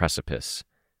was Precipice.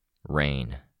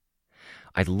 Rain.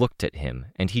 I looked at him,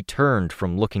 and he turned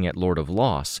from looking at Lord of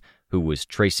Loss, who was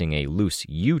tracing a loose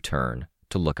U-turn,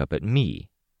 to look up at me.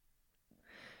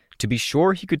 To be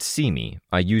sure he could see me,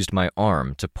 I used my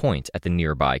arm to point at the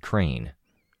nearby crane.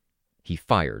 He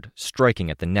fired, striking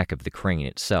at the neck of the crane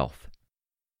itself.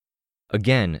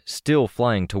 Again, still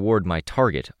flying toward my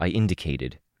target, I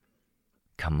indicated.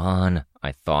 Come on,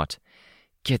 I thought.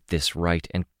 Get this right,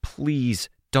 and please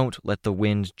don't let the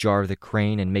wind jar the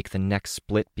crane and make the neck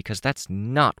split, because that's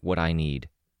not what I need.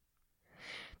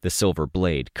 The silver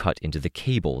blade cut into the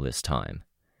cable this time.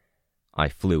 I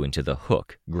flew into the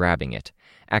hook, grabbing it,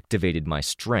 activated my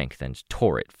strength, and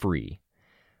tore it free.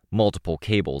 Multiple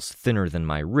cables thinner than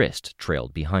my wrist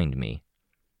trailed behind me.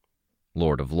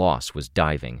 Lord of Loss was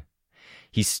diving.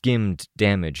 He skimmed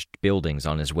damaged buildings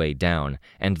on his way down,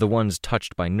 and the ones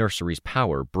touched by Nursery's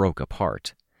power broke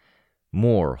apart.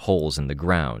 More holes in the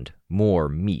ground, more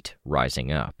meat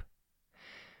rising up.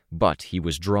 But he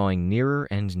was drawing nearer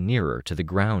and nearer to the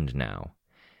ground now.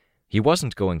 He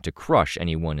wasn't going to crush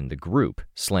anyone in the group,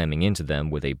 slamming into them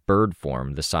with a bird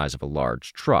form the size of a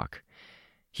large truck.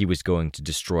 He was going to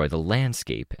destroy the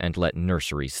landscape and let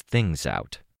Nursery's things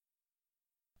out.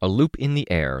 A loop in the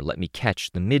air let me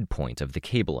catch the midpoint of the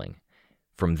cabling.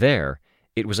 From there,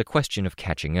 It was a question of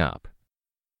catching up.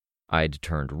 I'd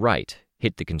turned right,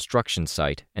 hit the construction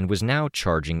site, and was now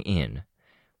charging in.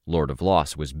 Lord of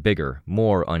Loss was bigger,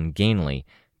 more ungainly,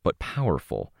 but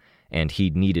powerful, and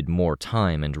he'd needed more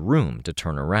time and room to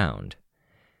turn around.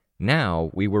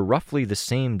 Now we were roughly the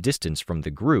same distance from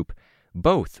the group,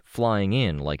 both flying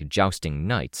in like jousting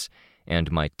knights,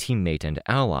 and my teammate and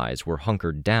allies were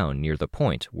hunkered down near the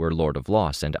point where Lord of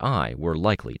Loss and I were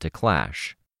likely to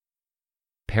clash.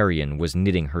 Parian was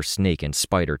knitting her snake and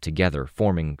spider together,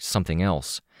 forming something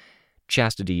else.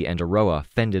 Chastity and Aroa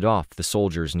fended off the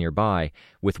soldiers nearby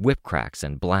with whip cracks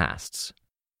and blasts.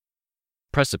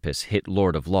 Precipice hit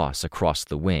Lord of Loss across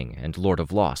the wing, and Lord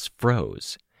of Loss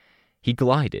froze. He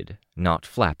glided, not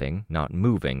flapping, not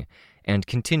moving, and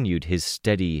continued his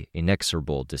steady,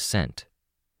 inexorable descent.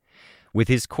 With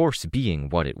his course being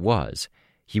what it was,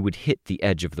 he would hit the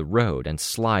edge of the road and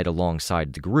slide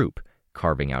alongside the group,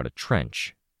 carving out a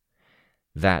trench.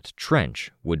 That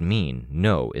trench would mean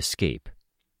no escape.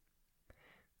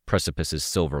 Precipice's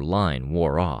silver line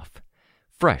wore off.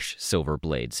 Fresh silver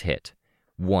blades hit,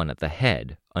 one at the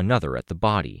head, another at the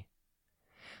body.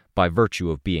 By virtue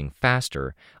of being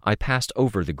faster, I passed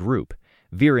over the group,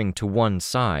 veering to one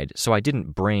side so I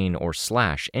didn't brain or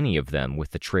slash any of them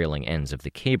with the trailing ends of the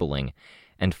cabling,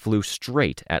 and flew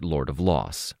straight at Lord of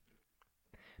Loss.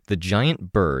 The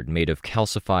giant bird made of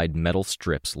calcified metal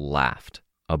strips laughed,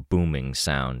 a booming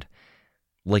sound,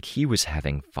 like he was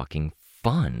having fucking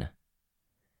fun.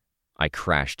 I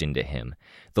crashed into him,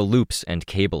 the loops and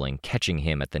cabling catching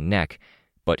him at the neck,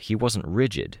 but he wasn't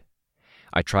rigid.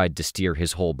 I tried to steer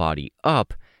his whole body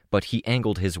up, but he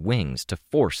angled his wings to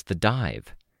force the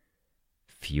dive.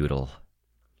 Futile.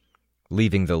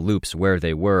 Leaving the loops where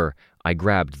they were, I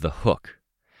grabbed the hook.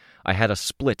 I had a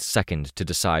split second to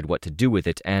decide what to do with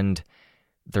it, and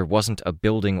there wasn't a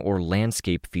building or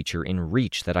landscape feature in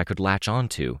reach that I could latch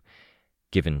onto.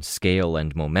 Given scale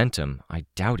and momentum, I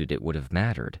doubted it would have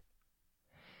mattered.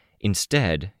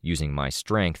 Instead, using my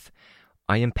strength,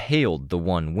 I impaled the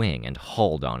one wing and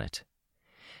hauled on it.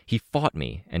 He fought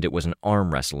me, and it was an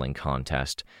arm wrestling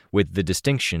contest, with the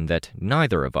distinction that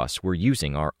neither of us were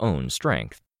using our own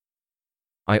strength.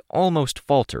 I almost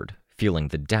faltered, feeling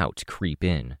the doubt creep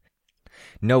in,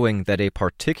 knowing that a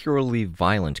particularly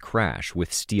violent crash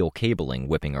with steel cabling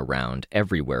whipping around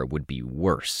everywhere would be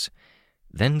worse.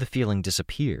 Then the feeling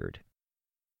disappeared.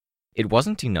 It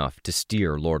wasn't enough to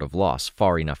steer Lord of Loss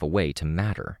far enough away to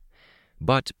matter,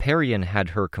 but Parian had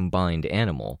her combined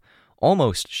animal,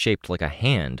 almost shaped like a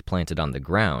hand planted on the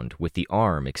ground with the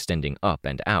arm extending up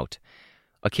and out,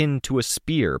 akin to a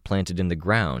spear planted in the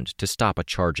ground to stop a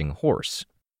charging horse.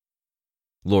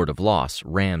 Lord of Loss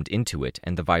rammed into it,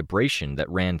 and the vibration that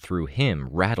ran through him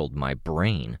rattled my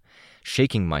brain,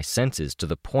 shaking my senses to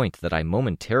the point that I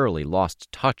momentarily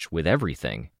lost touch with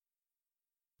everything.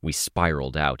 We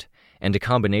spiraled out, and a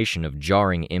combination of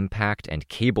jarring impact and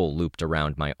cable looped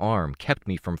around my arm kept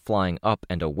me from flying up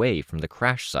and away from the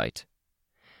crash site.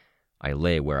 I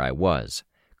lay where I was,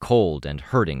 cold and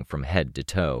hurting from head to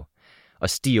toe, a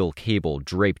steel cable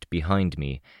draped behind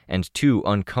me and too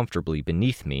uncomfortably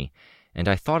beneath me, and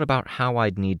I thought about how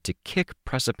I'd need to kick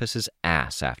Precipice's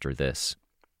ass after this.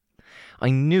 I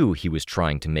knew he was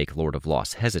trying to make Lord of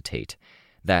Loss hesitate,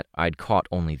 that I'd caught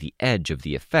only the edge of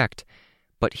the effect,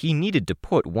 but he needed to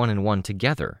put one and one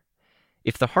together.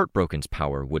 If the Heartbroken's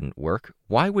power wouldn't work,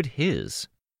 why would his?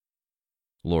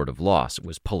 Lord of Loss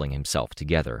was pulling himself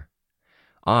together.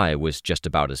 I was just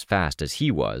about as fast as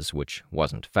he was, which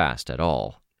wasn't fast at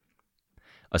all.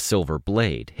 A silver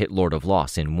blade hit Lord of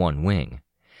Loss in one wing.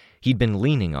 He'd been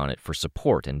leaning on it for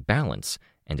support and balance,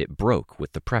 and it broke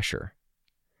with the pressure.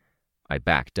 I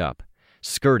backed up,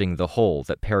 skirting the hole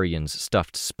that Parian's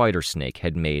stuffed spider snake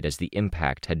had made as the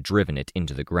impact had driven it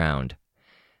into the ground.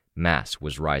 Mass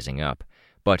was rising up,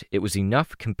 but it was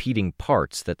enough competing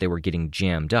parts that they were getting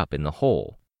jammed up in the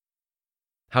hole.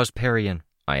 "How's Parian?"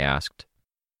 I asked.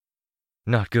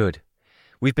 "Not good.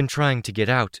 We've been trying to get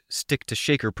out, stick to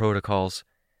Shaker protocols.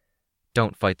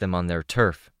 Don't fight them on their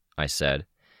turf," I said.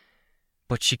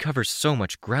 "But she covers so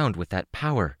much ground with that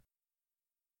power."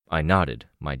 I nodded,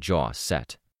 my jaw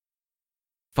set.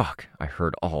 Fuck, I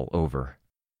heard all over.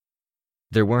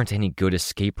 There weren't any good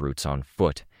escape routes on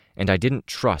foot, and I didn't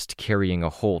trust carrying a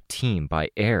whole team by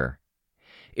air.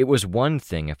 It was one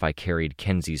thing if I carried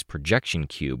Kenzie's projection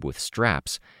cube with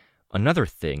straps, another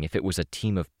thing if it was a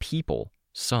team of people,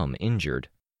 some injured.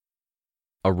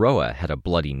 Aroa had a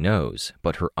bloody nose,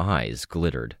 but her eyes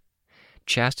glittered.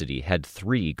 Chastity had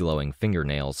 3 glowing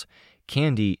fingernails.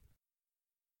 Candy...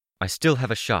 "I still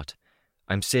have a shot.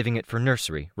 I'm saving it for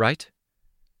nursery, right?"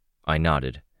 I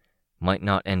nodded. Might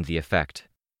not end the effect.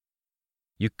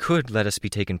 You could let us be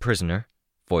taken prisoner,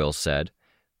 Foyle said.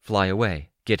 Fly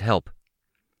away, get help.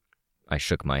 I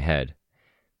shook my head.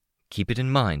 Keep it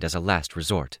in mind as a last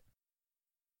resort.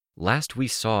 Last we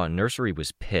saw, Nursery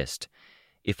was pissed.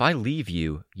 If I leave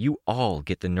you, you all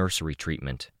get the nursery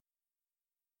treatment.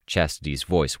 Chastity's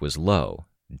voice was low,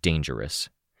 dangerous.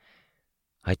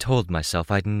 I told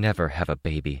myself I'd never have a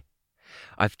baby.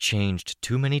 I've changed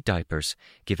too many diapers,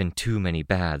 given too many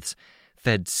baths,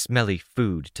 fed smelly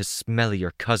food to smellier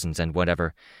cousins and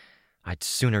whatever. I'd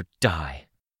sooner die.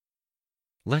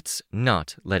 Let's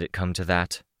not let it come to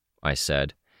that, I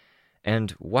said. And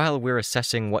while we're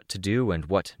assessing what to do and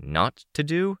what not to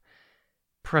do,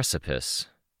 precipice.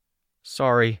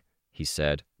 Sorry, he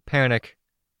said. Panic.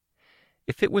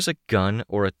 If it was a gun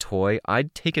or a toy,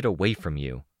 I'd take it away from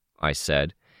you, I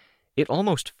said. It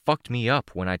almost fucked me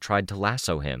up when I tried to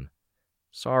lasso him.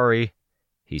 Sorry,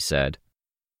 he said.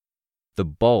 The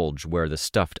bulge where the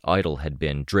stuffed idol had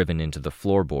been driven into the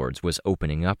floorboards was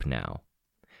opening up now.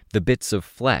 The bits of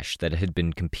flesh that had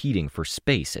been competing for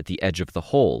space at the edge of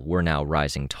the hole were now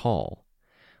rising tall.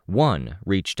 One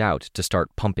reached out to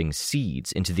start pumping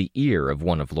seeds into the ear of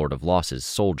one of Lord of Loss's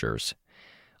soldiers.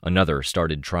 Another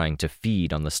started trying to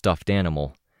feed on the stuffed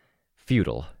animal.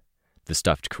 Futile. The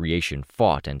stuffed creation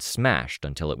fought and smashed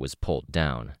until it was pulled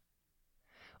down.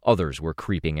 Others were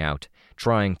creeping out,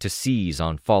 trying to seize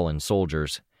on fallen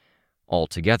soldiers.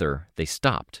 Altogether, they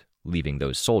stopped, leaving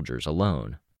those soldiers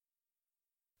alone.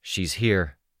 She's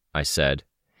here, I said.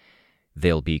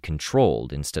 They'll be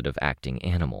controlled instead of acting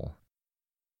animal.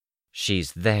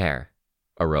 She's there,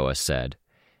 Aroa said.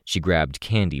 She grabbed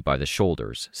Candy by the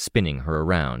shoulders, spinning her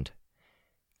around.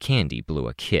 Candy blew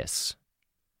a kiss.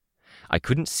 I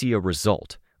couldn't see a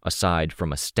result, aside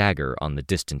from a stagger on the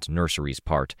distant nursery's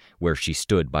part where she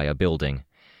stood by a building,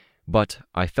 but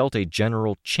I felt a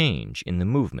general change in the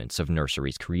movements of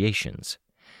nursery's creations.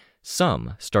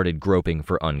 Some started groping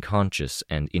for unconscious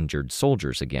and injured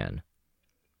soldiers again.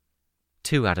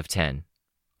 2 out of 10,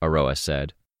 Aroa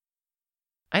said.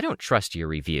 I don't trust your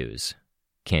reviews,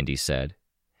 Candy said.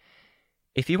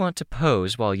 If you want to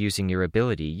pose while using your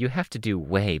ability, you have to do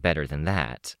way better than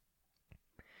that.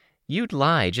 You'd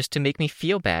lie just to make me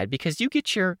feel bad because you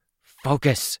get your...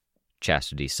 Focus,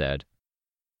 Chastity said.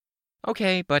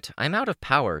 Okay, but I'm out of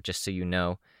power, just so you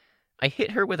know. I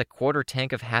hit her with a quarter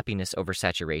tank of happiness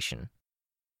oversaturation.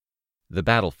 The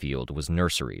battlefield was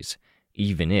Nursery's,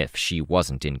 even if she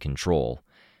wasn't in control.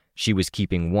 She was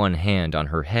keeping one hand on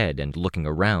her head and looking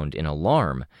around in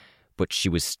alarm, but she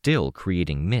was still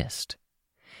creating mist.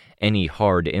 Any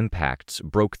hard impacts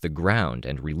broke the ground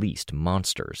and released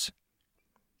monsters.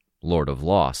 Lord of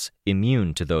Loss,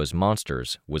 immune to those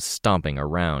monsters, was stomping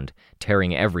around,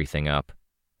 tearing everything up.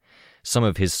 Some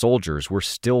of his soldiers were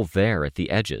still there at the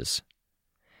edges.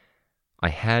 I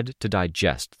had to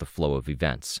digest the flow of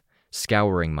events,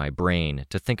 scouring my brain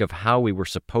to think of how we were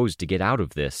supposed to get out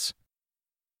of this.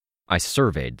 I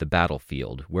surveyed the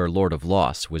battlefield where Lord of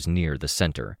Loss was near the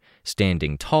center,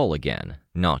 standing tall again,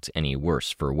 not any worse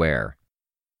for wear.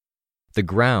 The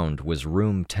ground was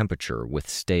room temperature with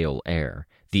stale air,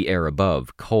 the air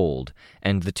above cold,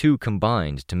 and the two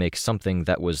combined to make something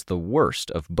that was the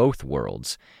worst of both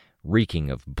worlds, reeking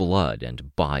of blood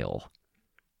and bile.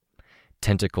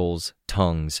 Tentacles,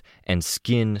 tongues, and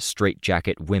skin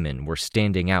straitjacket women were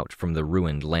standing out from the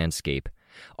ruined landscape.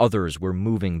 Others were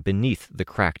moving beneath the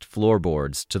cracked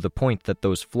floorboards to the point that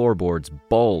those floorboards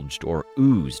bulged or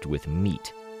oozed with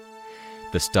meat.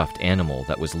 The stuffed animal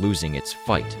that was losing its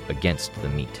fight against the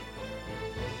meat.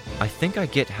 I think I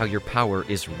get how your power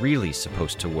is really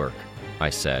supposed to work,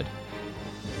 I said.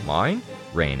 Mine?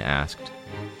 Rain asked.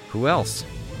 Who else?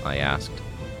 I asked.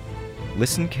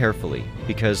 Listen carefully,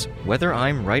 because whether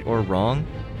I'm right or wrong,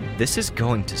 this is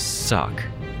going to suck.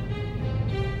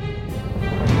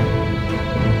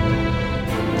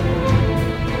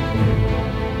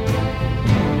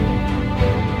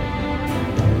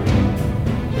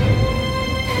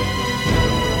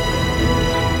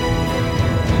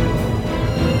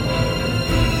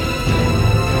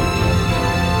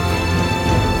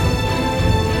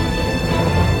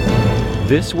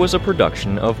 This was a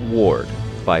production of Ward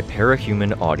by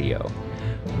Parahuman Audio.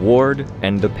 Ward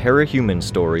and the Parahuman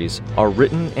stories are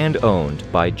written and owned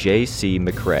by J.C.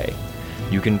 McCrae.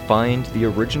 You can find the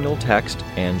original text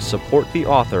and support the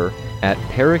author at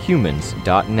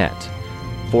parahumans.net.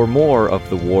 For more of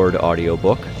the Ward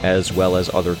audiobook, as well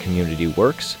as other community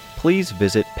works, please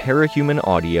visit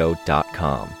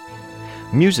parahumanaudio.com.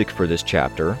 Music for this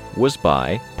chapter was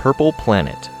by Purple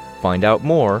Planet. Find out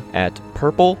more at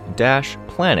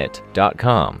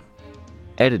purple-planet.com.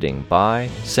 Editing by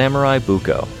Samurai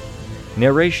Buko.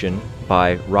 Narration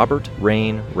by Robert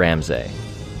Rain Ramsay.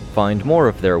 Find more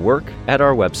of their work at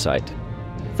our website.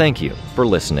 Thank you for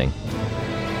listening.